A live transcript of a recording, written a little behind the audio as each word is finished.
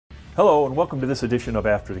Hello and welcome to this edition of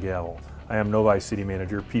After the Gavel. I am Novi City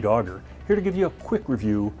Manager Pete Auger, here to give you a quick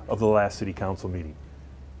review of the last City Council meeting.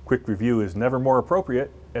 Quick review is never more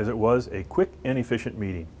appropriate, as it was a quick and efficient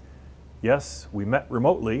meeting. Yes, we met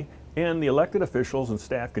remotely, and the elected officials and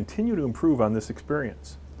staff continue to improve on this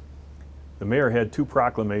experience. The mayor had two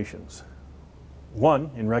proclamations. One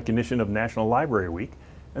in recognition of National Library Week,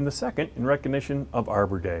 and the second in recognition of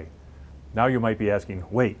Arbor Day. Now you might be asking,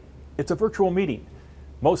 wait, it's a virtual meeting.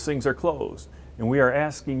 Most things are closed, and we are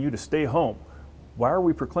asking you to stay home. Why are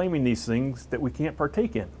we proclaiming these things that we can't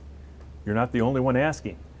partake in? You're not the only one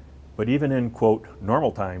asking. But even in, quote,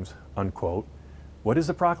 normal times, unquote, what is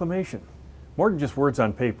a proclamation? More than just words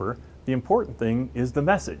on paper, the important thing is the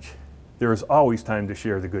message. There is always time to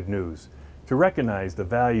share the good news, to recognize the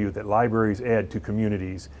value that libraries add to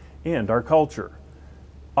communities and our culture.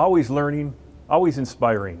 Always learning, always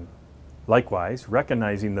inspiring. Likewise,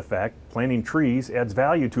 recognizing the fact planting trees adds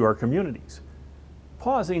value to our communities.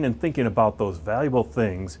 Pausing and thinking about those valuable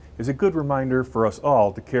things is a good reminder for us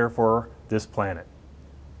all to care for this planet.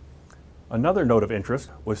 Another note of interest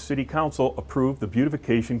was City Council approved the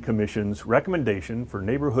Beautification Commission's recommendation for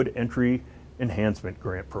Neighborhood Entry Enhancement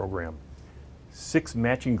Grant Program. 6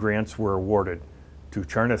 matching grants were awarded to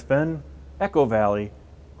Charneth Fen, Echo Valley,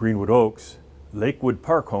 Greenwood Oaks, Lakewood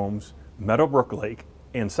Park Homes, Meadowbrook Lake,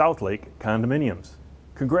 and South Lake condominiums.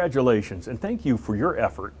 Congratulations and thank you for your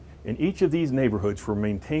effort in each of these neighborhoods for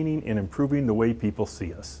maintaining and improving the way people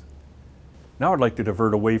see us. Now I'd like to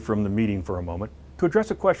divert away from the meeting for a moment to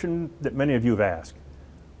address a question that many of you have asked.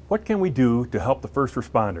 What can we do to help the first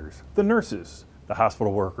responders, the nurses, the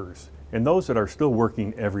hospital workers, and those that are still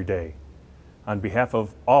working every day? On behalf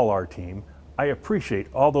of all our team, I appreciate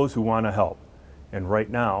all those who want to help. And right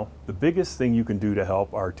now, the biggest thing you can do to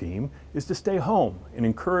help our team is to stay home and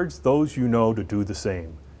encourage those you know to do the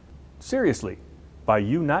same. Seriously, by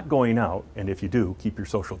you not going out, and if you do, keep your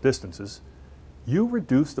social distances, you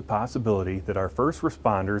reduce the possibility that our first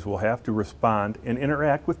responders will have to respond and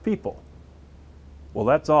interact with people. Well,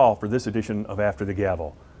 that's all for this edition of After the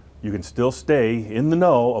Gavel. You can still stay in the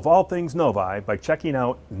know of all things Novi by checking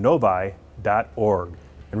out novi.org.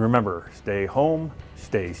 And remember, stay home,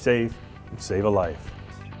 stay safe, and save a life.